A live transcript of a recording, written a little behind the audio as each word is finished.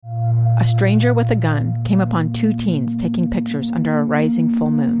a stranger with a gun came upon two teens taking pictures under a rising full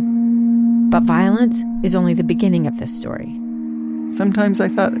moon. But violence is only the beginning of this story. Sometimes I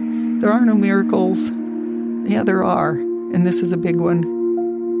thought, there are no miracles. Yeah, there are, and this is a big one.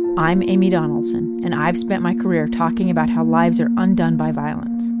 I'm Amy Donaldson, and I've spent my career talking about how lives are undone by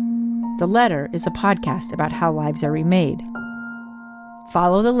violence. The Letter is a podcast about how lives are remade.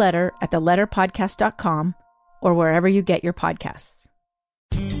 Follow The Letter at theletterpodcast.com or wherever you get your podcasts.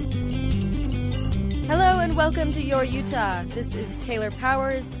 Hello and welcome to Your Utah. This is Taylor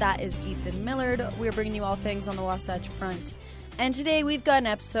Powers. That is Ethan Millard. We're bringing you all things on the Wasatch Front. And today we've got an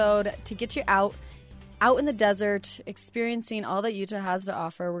episode to get you out in the desert, experiencing all that Utah has to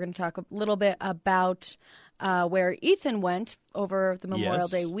offer. We're going to talk a little bit about where Ethan went over the Memorial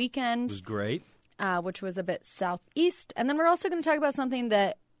Day weekend. It was great. Which was a bit southeast. And then we're also going to talk about something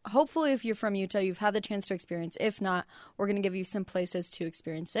that hopefully if you're from Utah, you've had the chance to experience. If not, we're going to give you some places to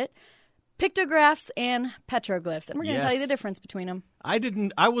experience it. Pictographs and petroglyphs. And we're going to tell you the difference between them. I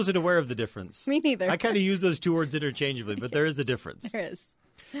wasn't aware of the difference. Me neither. I kind of use those two words interchangeably, but there is a difference. There is.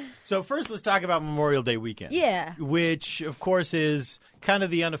 So first, let's talk about Memorial Day weekend. Yeah. Which, of course, is kind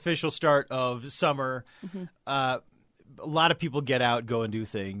of the unofficial start of summer. Mm-hmm. A lot of people get out, go and do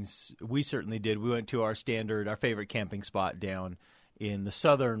things. We certainly did. We went to our favorite camping spot down in the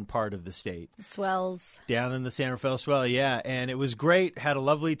southern part of the state. Swells. Down in the San Rafael Swell, yeah. And it was great. Had a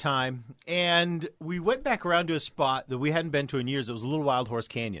lovely time. And we went back around to a spot that we hadn't been to in years. It was Little Wild Horse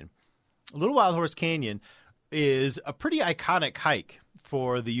Canyon. Little Wild Horse Canyon is a pretty iconic hike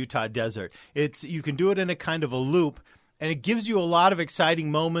for the Utah desert. You can do it in a kind of a loop. And it gives you a lot of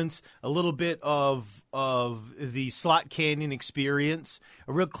exciting moments, a little bit of the Slot Canyon experience,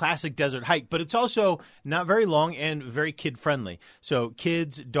 a real classic desert hike. But it's also not very long and very kid-friendly. So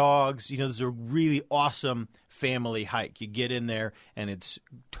kids, dogs, this is a really awesome family hike. You get in there, and it's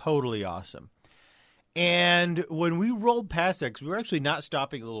totally awesome. And when we rolled past that, because we were actually not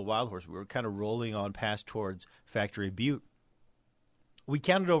stopping at Little Wild Horse, we were kind of rolling on past towards Factory Butte. We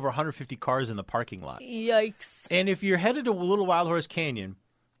counted over 150 cars in the parking lot. Yikes. And if you're headed to Little Wild Horse Canyon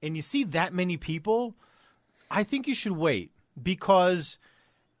and you see that many people, I think you should wait because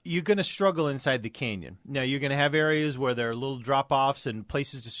you're going to struggle inside the canyon. Now, you're going to have areas where there are little drop-offs and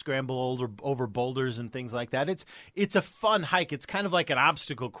places to scramble over boulders and things like that. It's a fun hike. It's kind of like an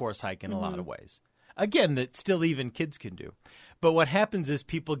obstacle course hike in a lot of ways. Again, that still even kids can do. But what happens is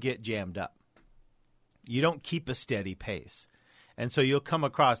people get jammed up. You don't keep a steady pace. And so you'll come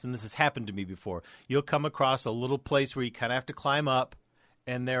across, and this has happened to me before, you'll come across a little place where you kind of have to climb up,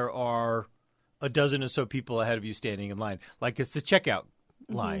 and there are a dozen or so people ahead of you standing in line. Like it's the checkout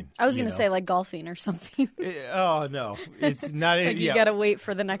line. I was going to say like golfing or something. Oh, no. It's not. Like you got to wait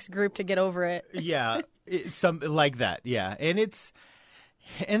for the next group to get over it. Yeah. It's something like that. Yeah.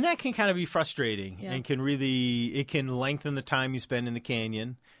 And that can kind of be frustrating and it can lengthen the time you spend in the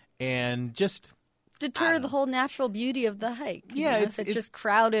canyon and just deter the whole natural beauty of the hike. Yeah, if it's just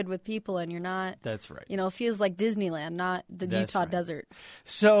crowded with people and you're not. That's right. It feels like Disneyland, not the Utah desert.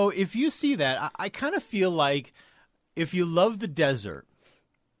 So if you see that, I kind of feel like if you love the desert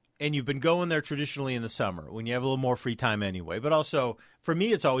and you've been going there traditionally in the summer when you have a little more free time anyway, but also for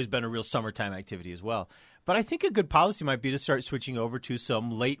me, it's always been a real summertime activity as well. But I think a good policy might be to start switching over to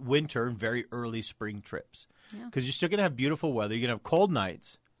some late winter and very early spring trips because you're still going to have beautiful weather. You're going to have cold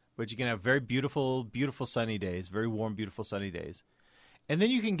nights. But you can have very beautiful, beautiful sunny days, very warm, beautiful sunny days. And then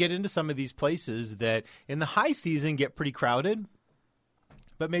you can get into some of these places that in the high season get pretty crowded,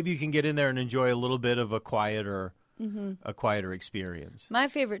 but maybe you can get in there and enjoy a little bit of a quieter experience. My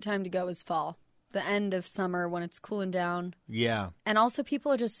favorite time to go is fall, the end of summer when it's cooling down. Yeah. And also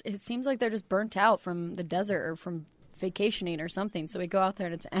people it seems like they're just burnt out from the desert or from vacationing or something, so we go out there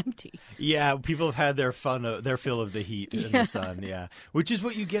and it's empty. Yeah, people have had their fill of the heat and the sun, which is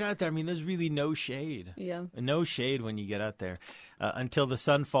what you get out there. I mean, there's really no shade. Yeah. No shade when you get out there until the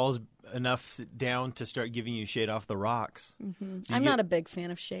sun falls enough down to start giving you shade off the rocks. Mm-hmm. I'm not a big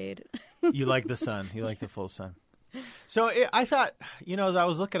fan of shade. You like the sun. You like the full sun. So I thought, as I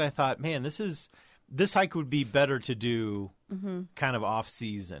was looking, I thought, man, this hike would be better to do kind of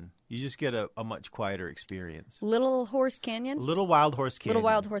off-season. You just get a much quieter experience. Little Horse Canyon? Little Wild Horse Canyon. Little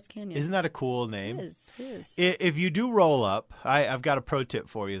Wild Horse Canyon. Isn't that a cool name? It is. If you do roll up, I've got a pro tip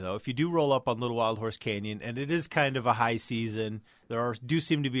for you, though. If you do roll up on Little Wild Horse Canyon, and it is kind of a high season, do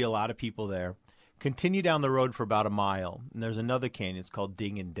seem to be a lot of people there, continue down the road for about a mile, and there's another canyon. It's called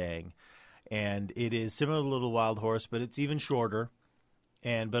Ding and Dang. And it is similar to Little Wild Horse, but it's even shorter.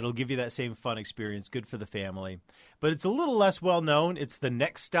 but it'll give you that same fun experience, good for the family. But it's a little less well known. It's the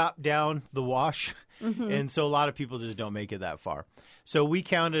next stop down the wash, and so a lot of people just don't make it that far. So we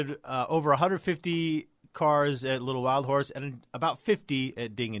counted over 150 cars at Little Wild Horse and about 50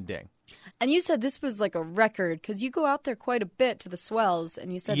 at Ding and Ding. And you said this was like a record because you go out there quite a bit to the Swells,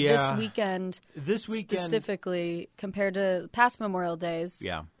 and you said this weekend specifically compared to past Memorial Days.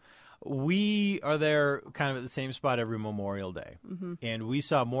 Yeah. We are there kind of at the same spot every Memorial Day, and we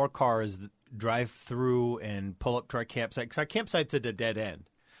saw more cars drive through and pull up to our campsite, because our campsite's at a dead end.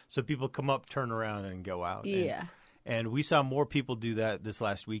 So people come up, turn around, and go out. Yeah. And we saw more people do that this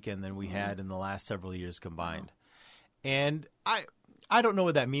last weekend than we had in the last several years combined. And I don't know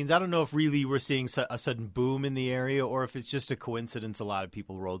what that means. I don't know if really we're seeing a sudden boom in the area or if it's just a coincidence a lot of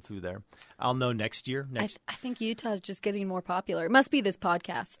people rolled through there. I'll know next year. I think Utah's just getting more popular. It must be this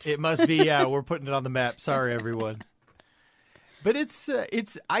podcast. It must be, yeah. We're putting it on the map. Sorry, everyone. But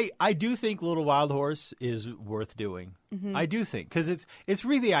I do think Little Wild Horse is worth doing. I do think, because it's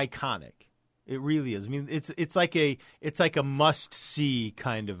really iconic. It really is. I mean, it's like a must see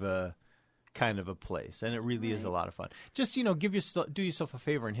kind of a place, and it really is a lot of fun. Just do yourself a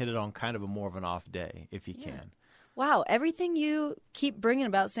favor and hit it on kind of a more of an off day if you can. Wow, everything you keep bringing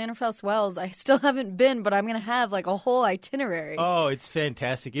about San Rafael Swells, I still haven't been, but I'm going to have like a whole itinerary. Oh, it's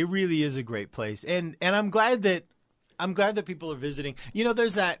fantastic! It really is a great place, and I'm glad that people are visiting.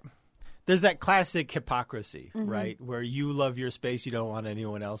 There's that classic hypocrisy, right? Where you love your space, you don't want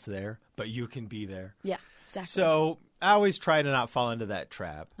anyone else there, but you can be there. Yeah, exactly. So I always try to not fall into that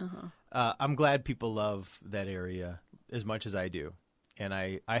trap. I'm glad people love that area as much as I do. And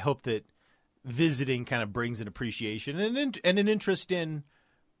I hope that visiting kind of brings an appreciation and an interest in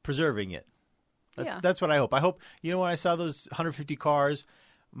preserving it. That's what I hope. I hope, when I saw those 150 cars,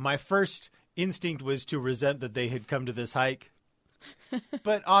 my first instinct was to resent that they had come to this hike.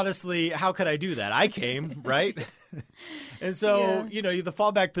 But honestly, how could I do that? I came, right? And so, the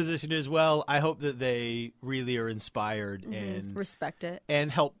fallback position is, well, I hope that they really are inspired and respect it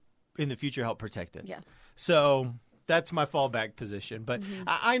and help in the future, help protect it. Yeah. So that's my fallback position. But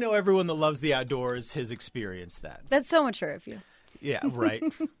I know everyone that loves the outdoors has experienced that. That's so mature of you. Yeah, right.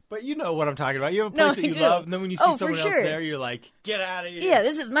 But you know what I'm talking about. You have a place that you love, and then when you see someone else there, you're like, get out of here. Yeah,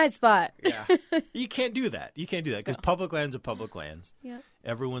 this is my spot. Yeah. You can't do that. Because public lands are public lands. Yeah.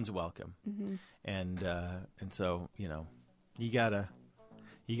 Everyone's welcome. And so, you gotta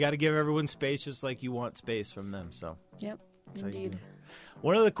give everyone space just like you want space from them. So Yep, indeed.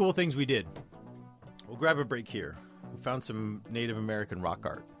 One of the cool things we did, we'll grab a break here. We found some Native American rock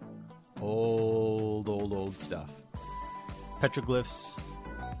art. Old stuff. Petroglyphs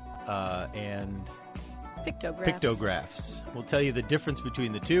and pictographs. We'll tell you the difference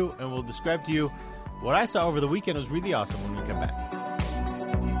between the two, and we'll describe to you what I saw over the weekend. It was really awesome when we come back.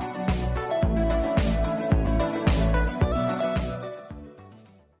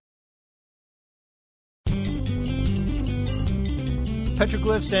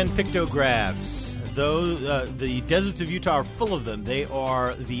 Petroglyphs and pictographs. Though the deserts of Utah are full of them, they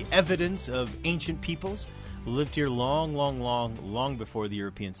are the evidence of ancient peoples who lived here long before the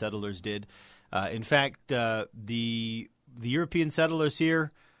European settlers did. In fact, the European settlers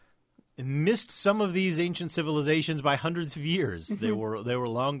here missed some of these ancient civilizations by hundreds of years. They were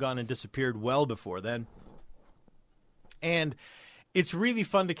long gone and disappeared well before then. And it's really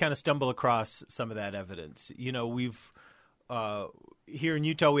fun to kind of stumble across some of that evidence. We've here in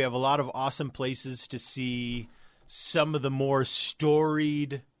Utah, we have a lot of awesome places to see some of the more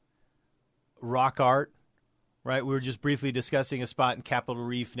storied rock art. Right, we were just briefly discussing a spot in Capitol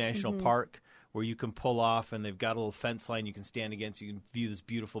Reef National Park where you can pull off, and they've got a little fence line you can stand against. You can view this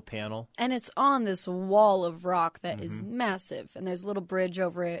beautiful panel. And it's on this wall of rock that is massive, and there's a little bridge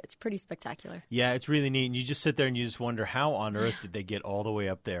over it. It's pretty spectacular. Yeah, it's really neat. And you just sit there and you just wonder, how on earth did they get all the way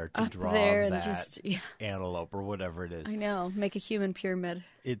up there to draw that antelope or whatever it is? I know. Make a human pyramid.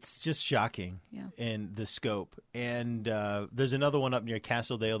 It's just shocking in the scope. And there's another one up near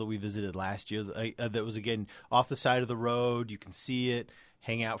Castledale that we visited last year that was, again, off the side of the road. You can see it.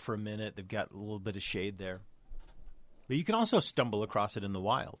 Hang out for a minute. They've got a little bit of shade there. But you can also stumble across it in the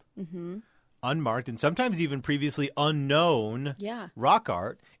wild. Unmarked and sometimes even previously unknown rock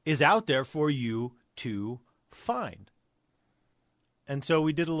art is out there for you to find. And so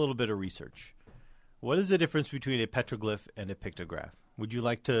we did a little bit of research. What is the difference between a petroglyph and a pictograph? Would you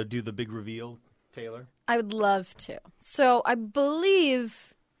like to do the big reveal, Taylor? I would love to. So I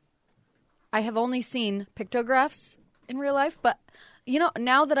believe I have only seen pictographs in real life, but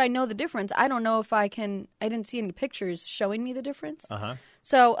now that I know the difference, I don't know if I didn't see any pictures showing me the difference.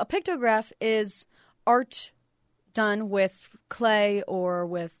 So a pictograph is art done with clay or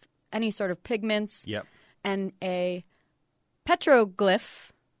with any sort of pigments. Yep. And a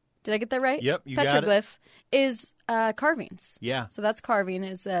petroglyph, did I get that right? Yep, you got it. Petroglyph is carvings. Yeah. So that's carving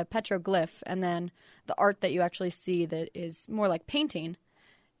is a petroglyph. And then the art that you actually see that is more like painting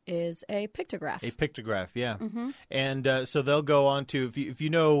is a pictograph. A pictograph, yeah. And so they'll go on to, if you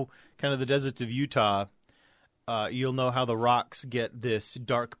know kind of the deserts of Utah, you'll know how the rocks get this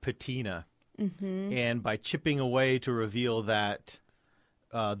dark patina. And by chipping away to reveal that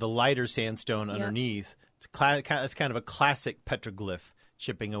the lighter sandstone underneath, it's kind of a classic petroglyph,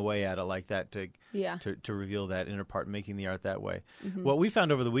 chipping away at it like that to reveal that inner part, making the art that way. What we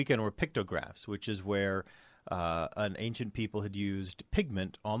found over the weekend were pictographs, which is where an ancient people had used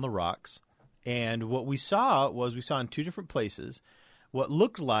pigment on the rocks. And what we saw in two different places what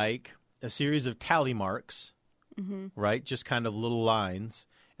looked like a series of tally marks, right? Just kind of little lines,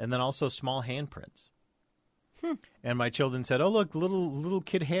 and then also small handprints. And my children said, "Oh, look, little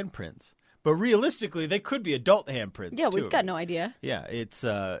kid handprints." But realistically, they could be adult handprints. Yeah, too. we've got no idea. Yeah, it's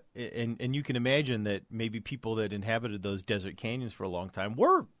and you can imagine that maybe people that inhabited those desert canyons for a long time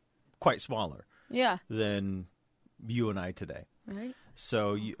were quite smaller. Yeah. Than you and I today. Right.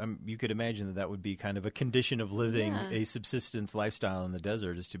 So you could imagine that would be kind of a condition of living a subsistence lifestyle in the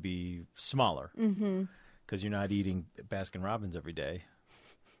desert is to be smaller. Because you're not eating Baskin-Robbins every day,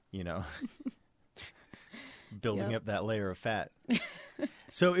 building up that layer of fat.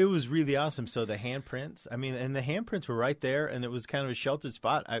 So it was really awesome. So the handprints, and the handprints were right there, and it was kind of a sheltered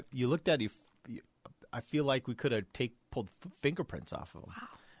spot. You looked at it, I feel like we could have pulled fingerprints off of them. Wow.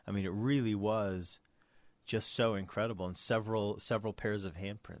 It really was just so incredible, and several pairs of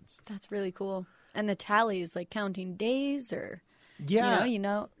handprints. That's really cool. And the tallies, like counting days, or yeah.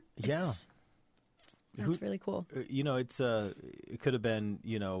 That's really cool. It could have been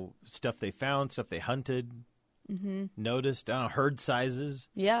stuff they found, stuff they hunted, noticed. I don't know, herd sizes.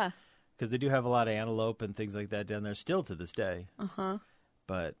 Yeah, because they do have a lot of antelope and things like that down there still to this day.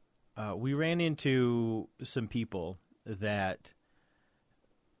 But we ran into some people that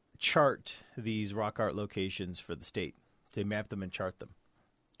chart these rock art locations for the state. They map them and chart them.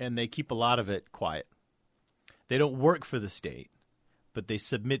 And they keep a lot of it quiet. They don't work for the state, but they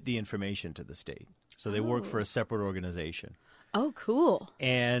submit the information to the state. So they work for a separate organization. Oh, cool.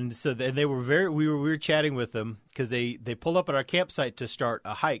 And so they were we were chatting with them because they pulled up at our campsite to start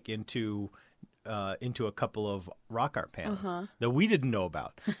a hike into a couple of rock art panels that we didn't know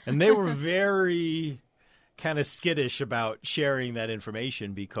about. And they were very kind of skittish about sharing that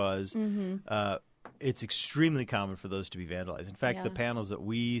information because it's extremely common for those to be vandalized. In fact, the panels that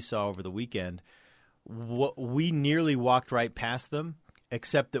we saw over the weekend, we nearly walked right past them,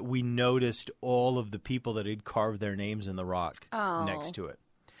 except that we noticed all of the people that had carved their names in the rock next to it.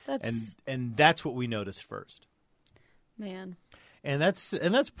 And that's what we noticed first. Man. And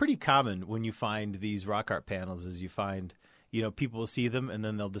that's pretty common when you find these rock art panels, is you find, people will see them and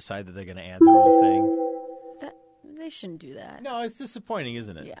then they'll decide that they're going to add their own thing. They shouldn't do that. No, it's disappointing,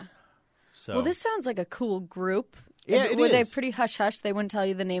 isn't it? Yeah. So. Well, this sounds like a cool group. Yeah, Were they pretty hush-hush? They wouldn't tell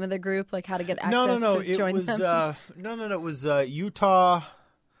you the name of the group, like how to get access to join them? No. It was Utah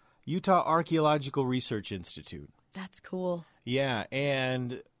Archaeological Research Institute. That's cool. Yeah,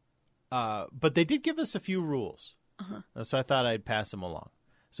 and but they did give us a few rules. So I thought I'd pass them along.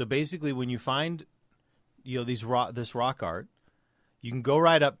 So basically, when you find this rock art, you can go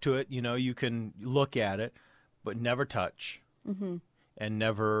right up to it. You can look at it, but never touch and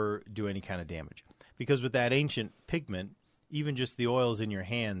never do any kind of damage. Because with that ancient pigment, even just the oils in your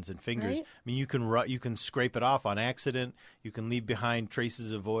hands and fingers, right? you can scrape it off on accident. You can leave behind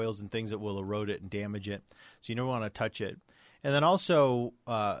traces of oils and things that will erode it and damage it. So you never want to touch it. And then also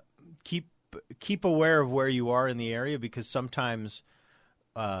keep aware of where you are in the area, because sometimes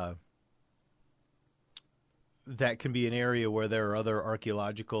that can be an area where there are other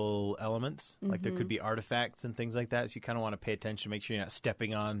archaeological elements. Like there could be artifacts and things like that. So you kind of want to pay attention, make sure you're not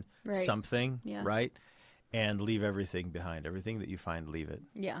stepping on something, right? And leave everything behind. Everything that you find, leave it.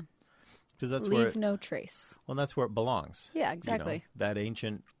 Yeah. Because that's leave no trace. Well, that's where it belongs. Yeah, exactly. That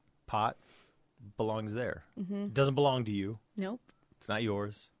ancient pot belongs there. It doesn't belong to you. Nope. It's not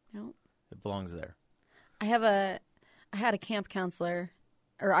yours. Nope. It belongs there. I had a camp counselor,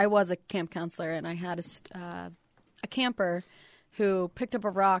 or I was a camp counselor, and I had a camper who picked up a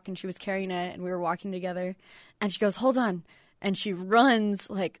rock, and she was carrying it, and we were walking together, and she goes, "Hold on." And she runs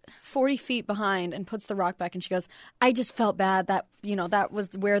like 40 feet behind and puts the rock back. And she goes, "I just felt bad that, that was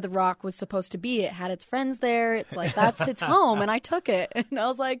where the rock was supposed to be. It had its friends there. It's like, that's its home. And I took it." And I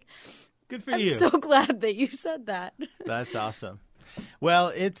was like, good for I'm you. so glad that you said that. That's awesome. Well,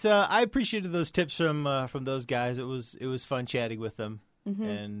 it's I appreciated those tips from those guys. It was fun chatting with them.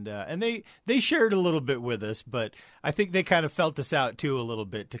 Mm-hmm. And they shared a little bit with us, but I think they kind of felt us out too a little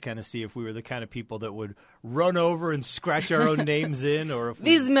bit to kind of see if we were the kind of people that would run over and scratch our own names in, or if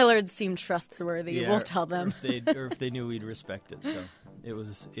these Millards seem trustworthy. Yeah, we'll tell them, or if they knew we'd respect it. So it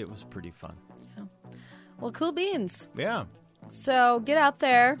was pretty fun. Yeah. Well, cool beans. Yeah. So get out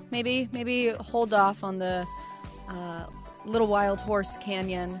there. Maybe hold off on the Little Wild Horse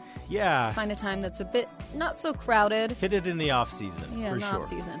Canyon. Yeah. Find a time that's a bit not so crowded. Hit it in the off season. Yeah, for in the sure. off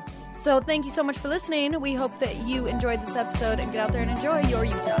season. So thank you so much for listening. We hope that you enjoyed this episode and get out there and enjoy your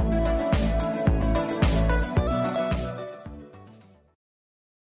Utah.